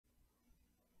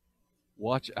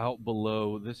Watch out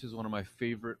below. This is one of my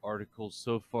favorite articles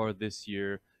so far this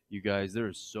year. You guys, there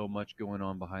is so much going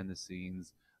on behind the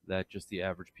scenes that just the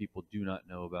average people do not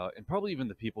know about, and probably even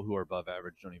the people who are above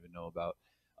average don't even know about.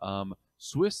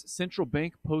 Swiss central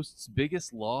bank posts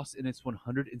biggest loss in its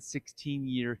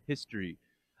 116-year history,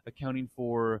 accounting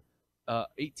for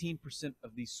 18%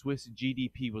 of the Swiss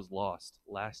GDP was lost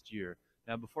last year.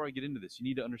 Now, before I get into this, you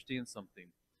need to understand something.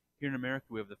 Here in America,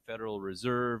 we have the Federal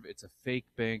Reserve. It's a fake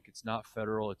bank. It's not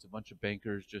federal. It's a bunch of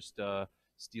bankers just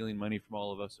stealing money from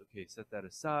all of us. Okay, set that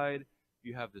aside.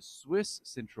 You have the Swiss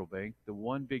central bank. The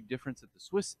one big difference that the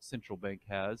Swiss central bank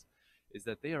has is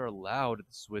that they are allowed at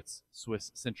the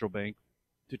Swiss central bank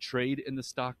to trade in the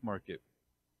stock market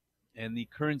and the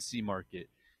currency market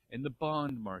and the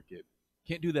bond market.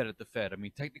 Can't do that at the Fed. I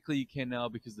mean, technically you can now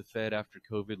because the Fed, after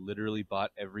COVID, literally bought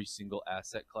every single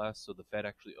asset class. So the Fed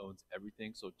actually owns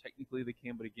everything. So technically they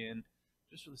can, but again,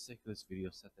 just for the sake of this video,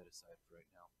 set that aside for right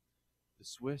now. The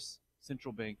Swiss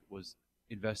central bank was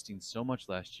investing so much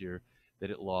last year that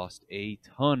it lost a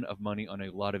ton of money on a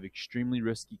lot of extremely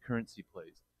risky currency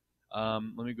plays.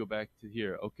 Let me go back to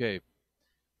here. Okay,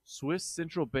 Swiss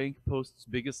central bank posts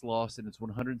biggest loss in its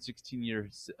 116-year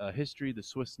history. The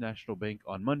Swiss National Bank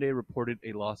on Monday reported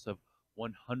a loss of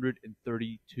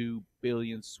 132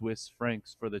 billion Swiss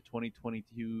francs for the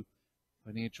 2022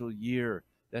 financial year.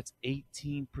 That's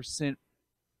 18%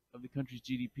 of the country's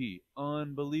GDP.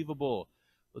 Unbelievable.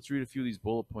 Let's read a few of these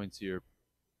bullet points here.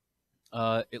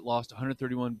 It lost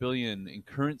 131 billion in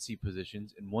currency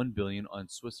positions and 1 billion on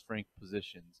Swiss franc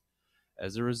positions.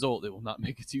 As a result, it will not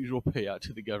make its usual payout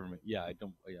to the government. Yeah, I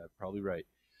don't. Yeah, probably right.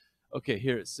 Okay,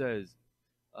 here it says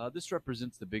this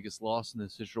represents the biggest loss in the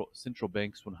central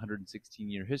bank's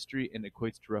 116-year history and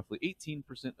equates to roughly 18%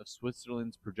 of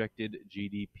Switzerland's projected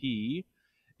GDP.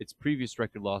 Its previous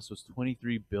record loss was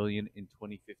 23 billion in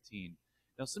 2015.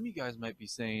 Now, some of you guys might be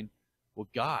saying, "Well,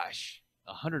 gosh,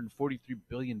 $143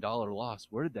 billion loss.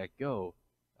 Where did that go?"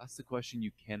 That's the question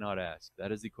you cannot ask.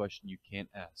 That is the question you can't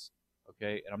ask.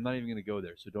 Okay, and I'm not even going to go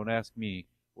there, so don't ask me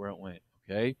where it went.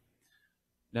 Okay,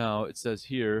 now it says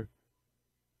here,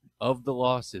 of the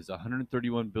losses,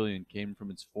 131 billion came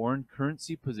from its foreign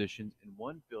currency positions and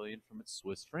 1 billion from its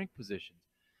Swiss franc positions.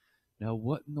 Now,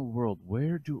 what in the world?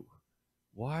 Why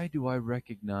do I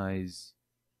recognize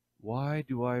the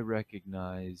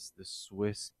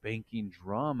Swiss banking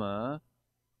drama?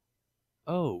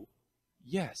 Oh,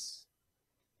 yes.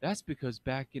 That's because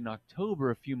back in October,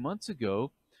 a few months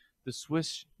ago, the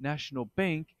Swiss National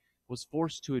Bank was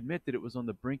forced to admit that it was on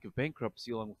the brink of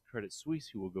bankruptcy along with Credit Suisse,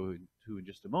 who we'll go into in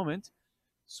just a moment.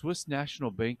 Swiss National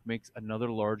Bank makes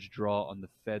another large draw on the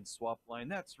Fed swap line.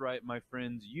 That's right, my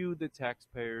friends. You, the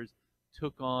taxpayers,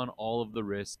 took on all of the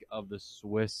risk of the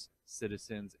Swiss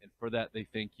citizens, and for that they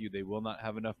thank you. They will not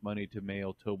have enough money to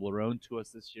mail Toblerone to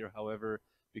us this year, however,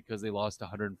 because they lost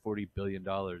 $140 billion.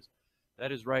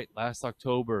 That is right. Last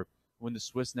October, when the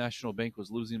Swiss National Bank was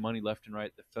losing money left and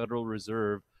right, the Federal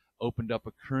Reserve opened up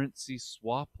a currency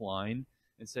swap line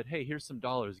and said, hey, here's some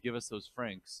dollars, give us those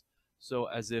francs. So,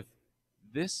 as if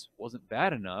this wasn't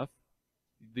bad enough,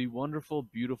 the wonderful,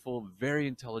 beautiful, very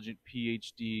intelligent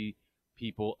PhD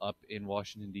people up in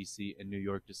Washington, D.C. and New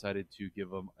York decided to give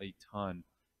them a ton.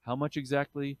 How much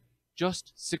exactly?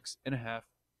 Just 6.5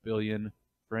 billion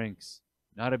francs.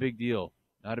 Not a big deal.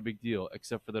 Not a big deal,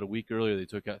 except for that a week earlier they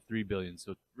took out 3 billion.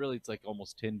 So really, it's like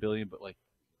almost 10 billion. But like,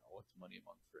 what's money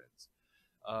among friends?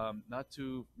 Not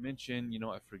to mention,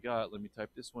 I forgot. Let me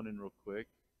type this one in real quick.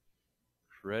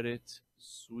 Credit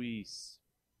Suisse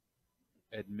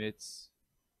admits.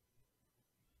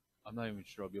 I'm not even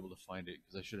sure I'll be able to find it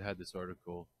because I should have had this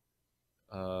article.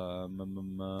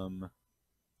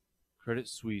 Credit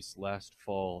Suisse last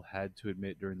fall had to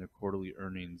admit during their quarterly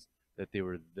earnings that they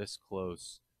were this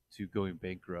close to going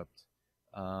bankrupt.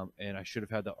 And I should have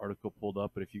had the article pulled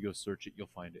up, but if you go search it, you'll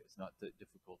find it. It's not that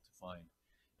difficult to find.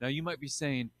 Now, you might be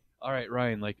saying, all right,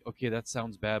 Ryan, like, okay, that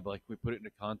sounds bad, but like, we put it into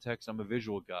context. I'm a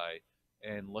visual guy.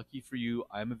 And lucky for you,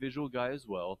 I'm a visual guy as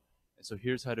well. And so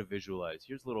here's how to visualize.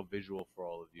 Here's a little visual for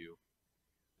all of you.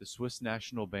 The Swiss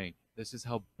National Bank. This is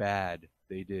how bad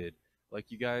they did. Like,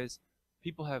 you guys,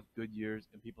 people have good years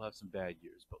and people have some bad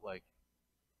years, but like,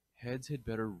 heads had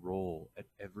better roll at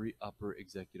every upper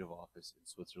executive office in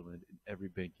Switzerland, in every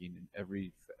banking, in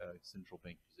every central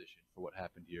bank position for what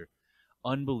happened here.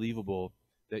 Unbelievable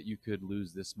that you could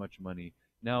lose this much money.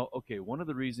 Now, okay, one of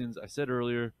the reasons I said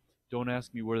earlier, don't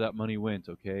ask me where that money went,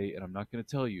 okay? And I'm not going to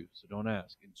tell you, so don't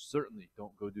ask. And certainly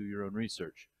don't go do your own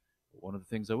research. But one of the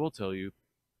things I will tell you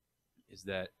is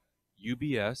that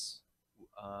UBS,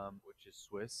 which is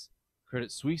Swiss,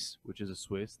 Credit Suisse, which is a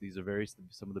Swiss, these are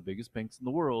some of the biggest banks in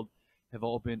the world, have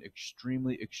all been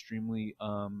extremely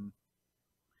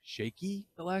shaky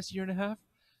the last year and a half.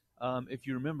 If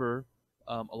you remember,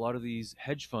 a lot of these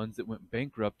hedge funds that went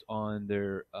bankrupt on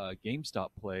their GameStop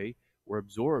play were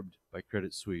absorbed by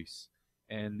Credit Suisse.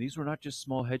 And these were not just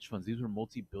small hedge funds, these were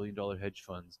multi-billion-dollar hedge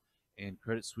funds. And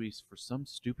Credit Suisse, for some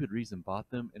stupid reason,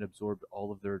 bought them and absorbed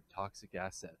all of their toxic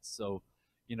assets. So,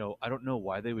 I don't know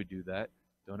why they would do that.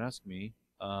 Don't ask me.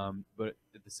 But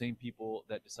the same people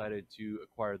that decided to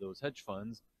acquire those hedge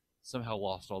funds somehow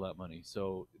lost all that money.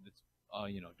 So,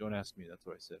 don't ask me. That's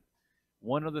what I said.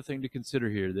 One other thing to consider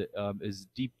here that is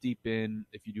deep in,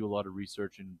 if you do a lot of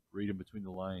research and read in between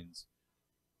the lines,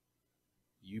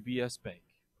 UBS Bank.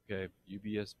 Okay,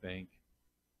 UBS Bank.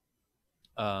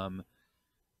 Um,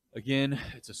 Again,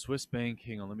 it's a Swiss bank.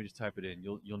 Hang on, let me just type it in.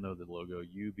 You'll know the logo,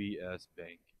 UBS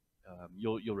Bank.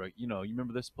 You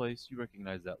remember this place? You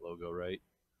recognize that logo, right?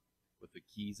 With the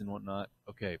keys and whatnot.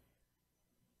 Okay,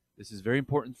 this is very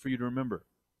important for you to remember.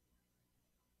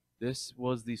 This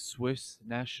was the Swiss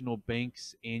National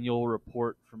Bank's annual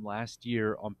report from last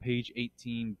year on page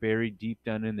 18, buried deep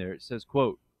down in there. It says,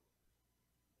 quote,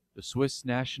 the Swiss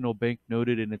National Bank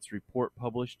noted in its report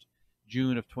published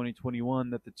June of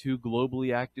 2021 that the two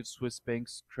globally active Swiss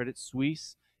banks, Credit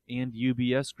Suisse and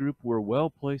UBS Group, were well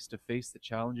placed to face the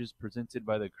challenges presented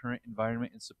by the current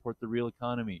environment and support the real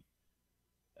economy.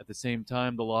 At the same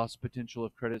time, the loss potential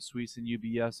of Credit Suisse and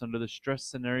UBS under the stress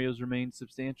scenarios remained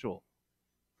substantial.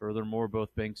 Furthermore,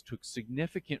 both banks took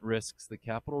significant risks. The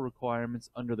capital requirements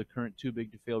under the current too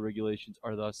big to fail regulations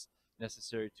are thus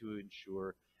necessary to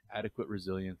ensure adequate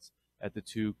resilience at the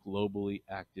two globally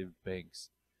active banks.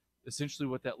 Essentially,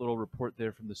 what that little report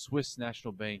there from the Swiss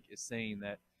National Bank is saying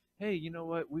that, hey, you know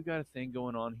what? We've got a thing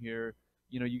going on here.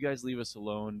 You guys leave us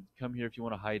alone. Come here if you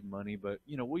want to hide money, but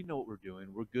we know what we're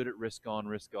doing. We're good at risk on,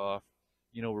 risk off.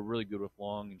 We're really good with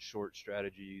long and short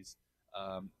strategies.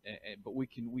 But we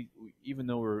even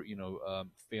though we're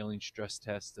failing stress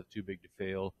tests of too big to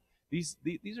fail, these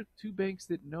are two banks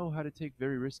that know how to take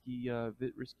very risky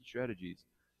strategies.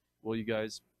 Well, you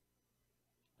guys,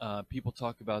 people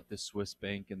talk about the Swiss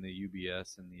bank and the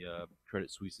UBS and the Credit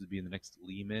Suisse as being the next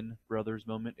Lehman Brothers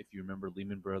moment. If you remember,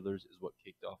 Lehman Brothers is what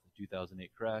kicked off the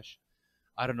 2008 crash.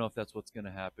 I don't know if that's what's going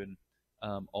to happen.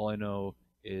 All I know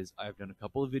is I've done a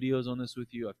couple of videos on this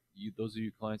with you. Those of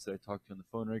you clients that I talk to on the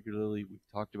phone regularly, we've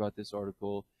talked about this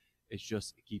article. It's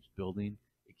just, it keeps building.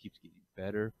 It keeps getting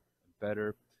better and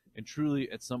better. And truly,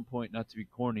 at some point, not to be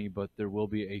corny, but there will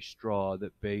be a straw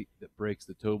that breaks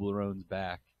the Toblerone's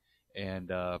back. And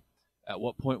at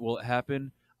what point will it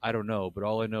happen? I don't know. But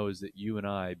all I know is that you and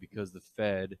I, because the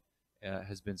Fed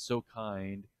has been so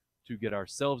kind to get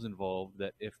ourselves involved,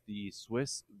 that if the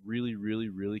Swiss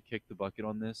really kick the bucket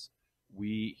on this,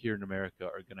 we here in America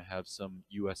are going to have some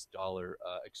U.S. dollar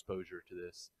exposure to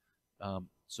this.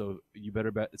 So you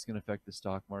better bet it's going to affect the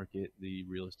stock market, the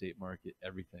real estate market,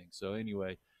 everything. So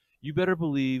anyway, you better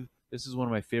believe this is one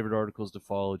of my favorite articles to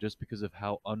follow, just because of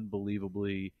how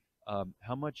unbelievably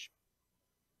how much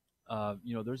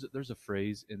there's a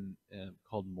phrase in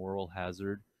called moral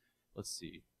hazard. Let's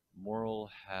see, moral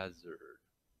hazard.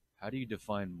 How do you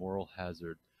define moral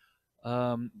hazard?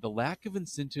 The lack of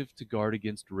incentive to guard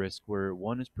against risk where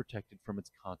one is protected from its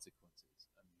consequences.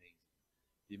 Amazing.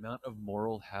 The amount of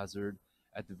moral hazard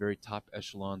at the very top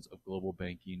echelons of global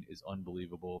banking is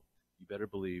unbelievable. You better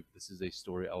believe this is a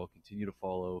story I will continue to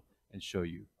follow and show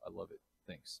you. I love it.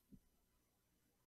 Thanks.